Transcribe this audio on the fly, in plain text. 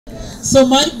So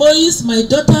my boys, my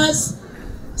daughters,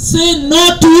 say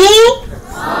no to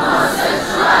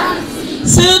homosexuality.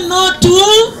 Say no to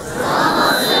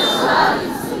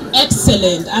homosexuality.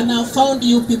 Excellent. And I found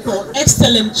you people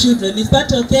excellent children. Is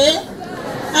that okay?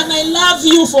 And I love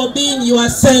you for being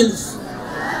yourself.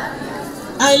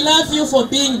 I love you for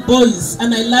being boys,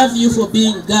 and I love you for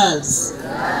being girls.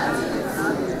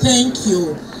 Thank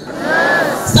you.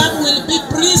 Some will be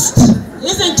priests,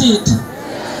 isn't it?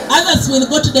 Others will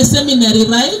go to the seminary,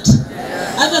 right?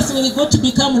 Others will go to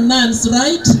become nuns,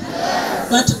 right?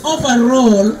 But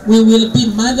overall, we will be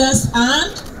mothers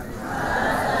and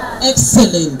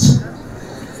excellent.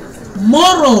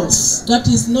 Morals that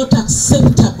is not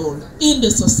acceptable in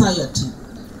the society,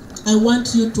 I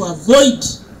want you to avoid.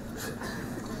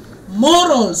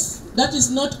 Morals that is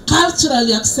not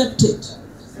culturally accepted.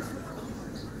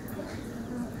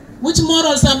 Which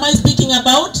morals am I speaking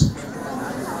about?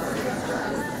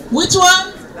 Which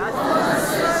one?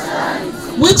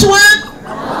 Which one?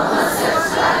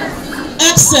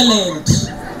 Excellent.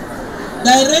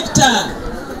 Director,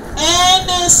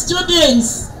 any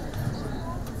students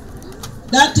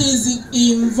that is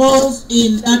involved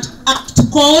in that act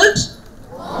called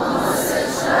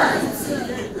homosexuality.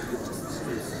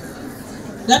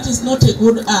 That is not a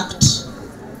good act.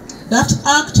 That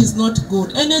act is not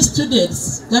good. Any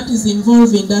students that is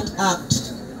involved in that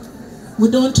act, we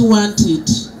don't want it.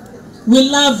 We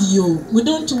love you. We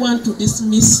don't want to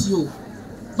dismiss you.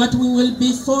 But we will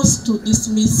be forced to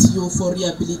dismiss you for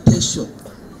rehabilitation.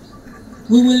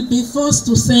 We will be forced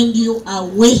to send you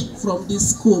away from this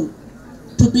school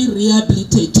to be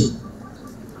rehabilitated.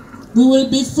 We will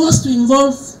be forced to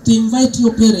invite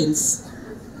your parents,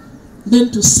 then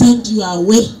to send you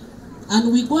away.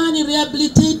 And we go and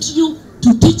rehabilitate you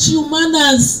to teach you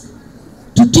manners,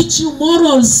 to teach you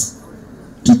morals,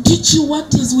 to teach you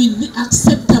what is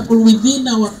acceptable within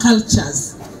our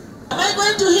cultures. Am I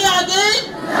going to hear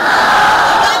again? No!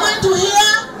 Am I going to hear?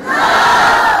 No!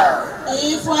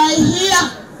 If I hear,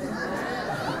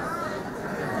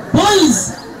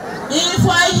 boys, if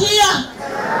I hear,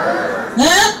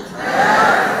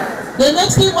 the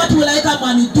next thing, what will I come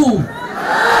and do?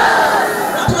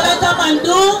 What will I come and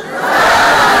do?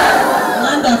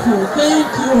 Wonderful. Thank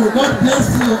you. God bless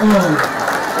you all.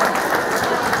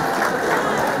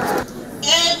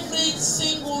 Every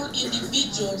single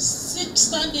individual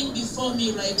standing before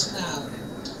me right now,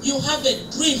 you have a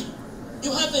dream.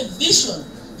 You have a vision.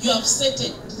 You have set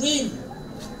a dream.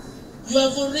 You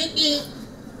have already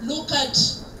looked at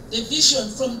the vision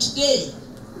from today.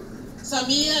 Some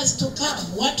years to come,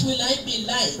 what will I be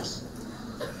like?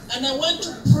 And I want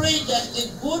to pray that the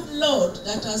good Lord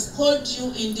that has called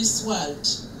you in this world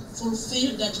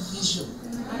fulfill that vision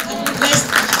and bless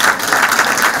you.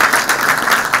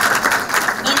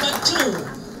 Number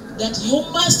 2, that you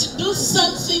must do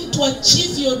something to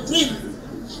achieve your dream.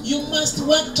 You must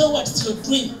work towards your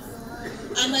dream.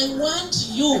 And I want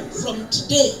you from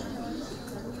today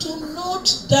to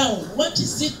note down, what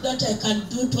is it that I can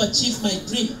do to achieve my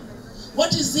dream?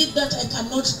 What is it that I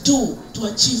cannot do to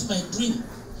achieve my dream?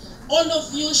 All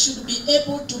of you should be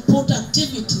able to put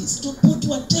activities, to put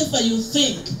whatever you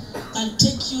think can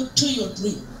take you to your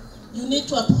dream. You need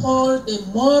to uphold the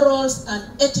morals and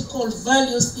ethical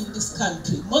values in this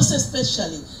country, most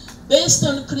especially based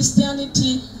on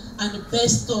Christianity and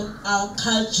based on our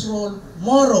cultural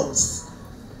morals.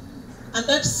 And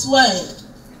that's why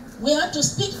we have to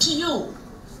speak to you.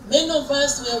 Many of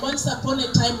us were once upon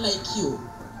a time like you,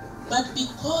 but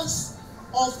because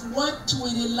of what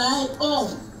we rely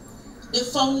on, the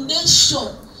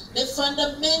foundation, the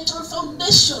fundamental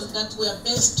foundation that we are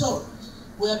based on,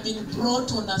 we have been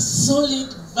brought on a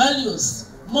solid values,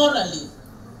 morally,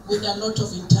 with a lot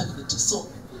of integrity. So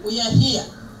we are here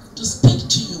to speak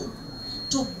to you,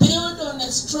 to build on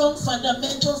a strong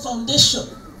fundamental foundation,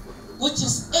 which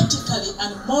is ethically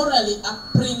and morally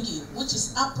upbringing, which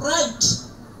is upright.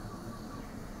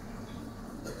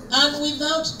 And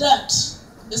without that,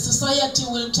 the society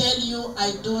will tell you,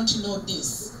 I don't know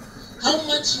this. How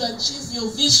much you achieve your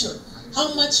vision,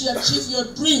 how much you achieve your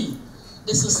dream,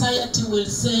 the society will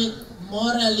say,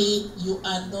 morally, you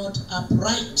are not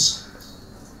upright.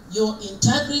 Your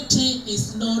integrity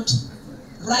is not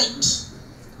right.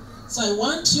 So I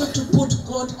want you to put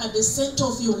God at the center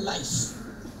of your life.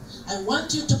 I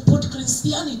want you to put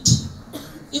Christianity.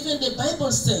 Even the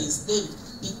Bible says the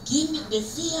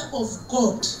fear of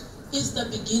God is the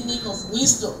beginning of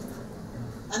wisdom.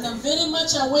 And I'm very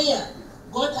much aware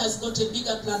God has got a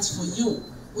bigger plans for you.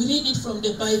 We read it from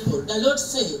the Bible. The Lord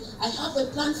said, I have a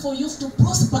plan for you to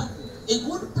prosper. A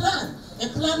good plan. A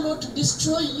plan not to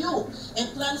destroy you. A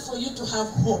plan for you to have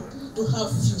hope, to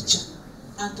have future.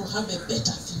 and to have a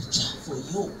better future for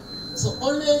you. So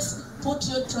always put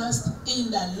your trust in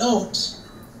the Lord.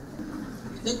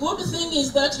 The good thing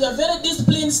is that you are very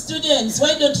disciplined students.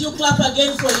 Why don't you clap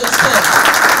again for yourself?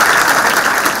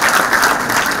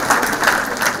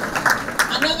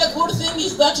 Another good thing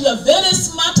is that you are very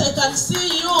smart. I can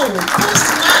see you. Too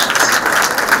smart.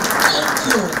 Thank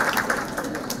you.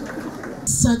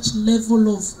 Such level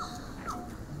of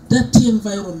dirty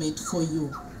environment for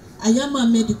you. I am a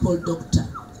medical doctor.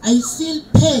 I feel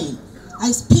pain.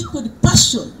 I speak with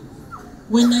passion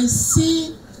when I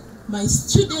see my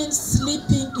students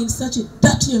sleeping in such a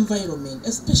dirty environment,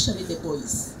 especially the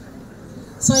boys.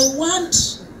 So I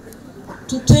want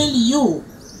to tell you,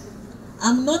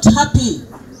 I'm not happy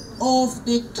of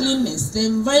the cleanness, the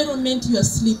environment you are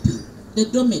sleeping, the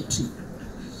dormitory.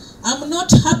 I'm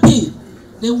not happy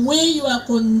the way you are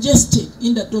congested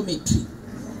in the dormitory.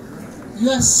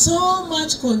 You are so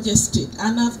much congested,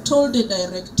 and I've told the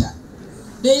director,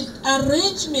 the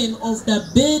arrangement of the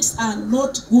beds are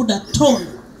not good at all.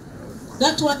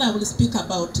 That one I will speak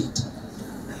about it.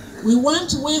 We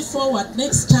want way forward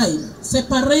next time.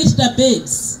 Separate the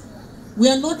beds. We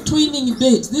are not twinning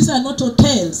beds. These are not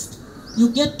hotels. You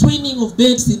get twinning of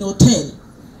beds in hotel.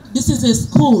 This is a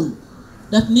school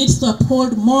that needs to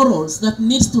uphold morals, that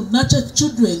needs to nurture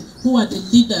children who are the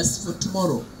leaders for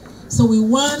tomorrow. So we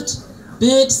want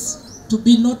beds to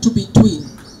be not to be twin.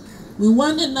 We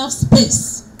want enough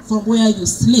space from where you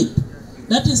sleep.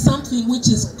 That is something which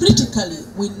is critically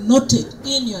we noted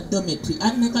in your dormitory.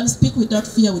 And I can speak without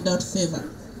fear, without favor,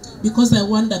 because I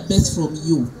want the best from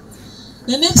you.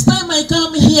 The next time I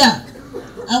come here,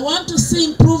 I want to see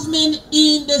improvement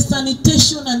in the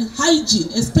sanitation and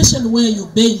hygiene, especially where you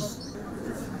bathe.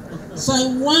 So I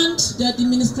want the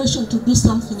administration to do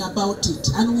something about it,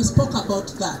 and we spoke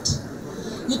about that.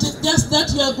 It is just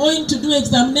that you are going to do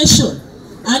examination,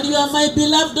 and you are my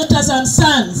beloved daughters and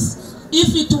sons.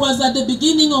 If it was at the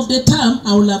beginning of the term,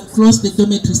 I would have closed the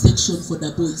dormitory section for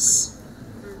the boys.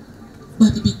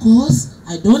 But because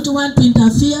I don't want to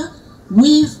interfere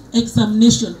with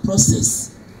examination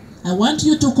process, I want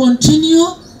you to continue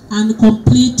and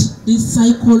complete this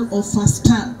cycle of first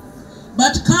term.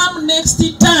 But come next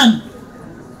term,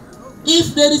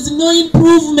 if there is no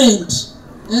improvement,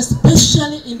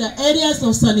 especially in the areas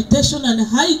of sanitation and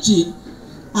hygiene,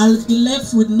 I'll be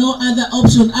left with no other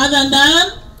option other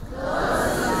than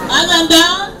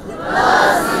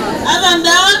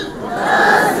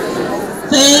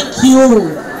thank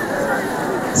you.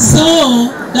 So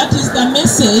that is the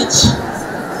message.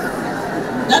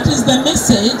 That is the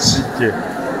message.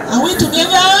 Are we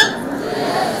together?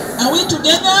 Are we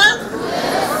together?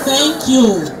 Thank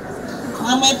you.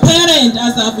 I'm a parent,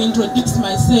 as I've introduced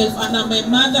myself, and I'm a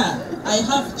mother. I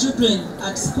have children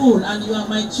at school, and you are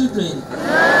my children.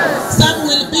 Some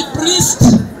will be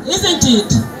priests, isn't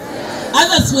it?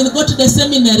 Others will go to the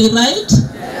seminary, right?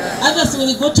 Others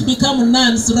will go to become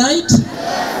nuns, right?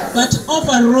 But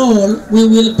overall, we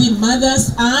will be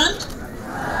mothers and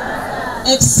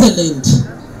excellent.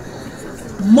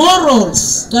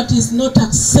 Morals that is not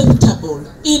acceptable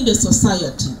in the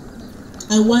society.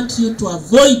 I want you to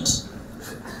avoid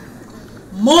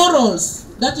morals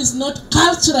that is not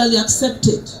culturally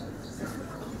accepted.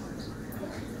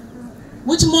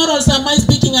 Which morals am I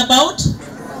speaking about?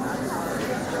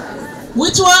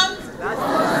 Which one?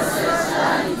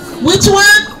 Which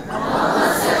one?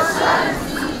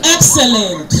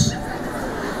 Excellent.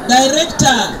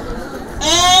 Director,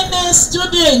 any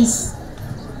students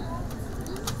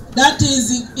that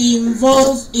is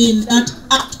involved in that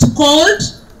act called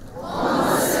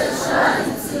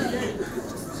homosexuality,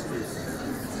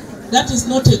 that is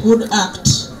not a good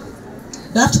act.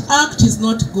 That act is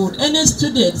not good. Any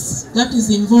students that is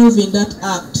involved in that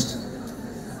act,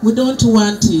 we don't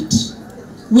want it.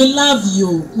 We love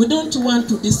you. We don't want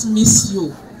to dismiss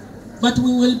you. But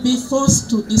we will be forced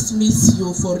to dismiss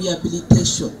you for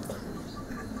rehabilitation.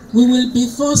 We will be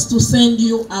forced to send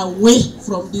you away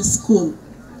from this school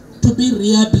to be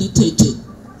rehabilitated.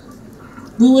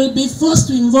 We will be forced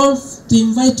to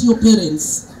invite your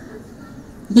parents,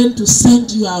 then to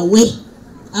send you away.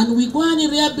 And we go and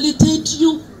rehabilitate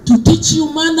you to teach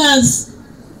you manners,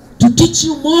 to teach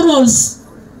you morals,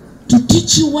 to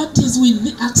teach you what is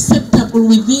acceptable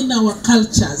within our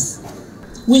cultures.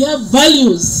 We have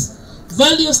values,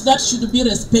 values that should be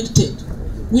respected.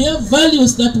 We have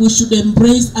values that we should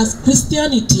embrace as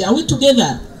Christianity. Are we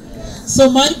together? So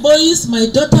my boys, my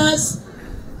daughters,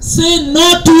 say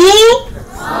no to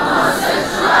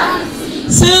homosexuality.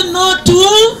 Say no to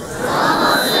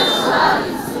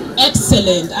homosexuality.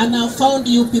 Excellent. And I found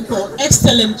you people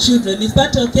excellent children. Is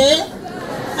that okay?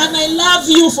 And I love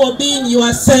you for being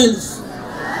yourself.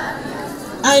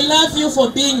 I love you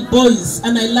for being boys,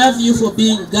 and I love you for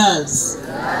being girls.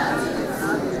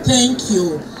 Thank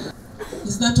you.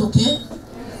 Is that okay?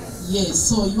 Yes,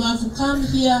 so you have come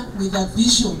here with a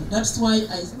vision. That's why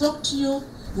I talked to you.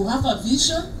 You have a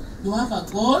vision, you have a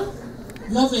goal,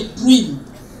 you have a dream.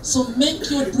 So make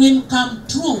your dream come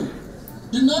true.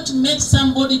 Do not make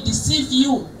somebody deceive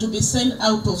you to be sent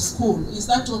out of school. Is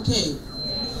that okay?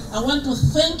 I want to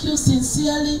thank you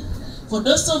sincerely for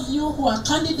those of you who are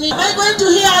candidates. Am I going to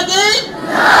hear again?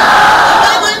 No! Am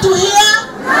I going to hear?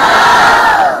 No!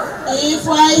 If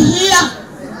I hear,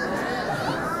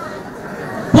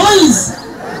 boys,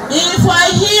 if I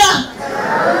hear,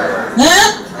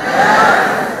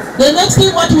 the next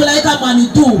thing, what will I come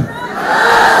and do?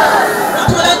 What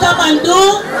will I come and do?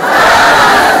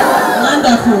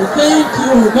 Wonderful. Thank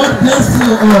you. God bless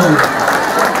you all.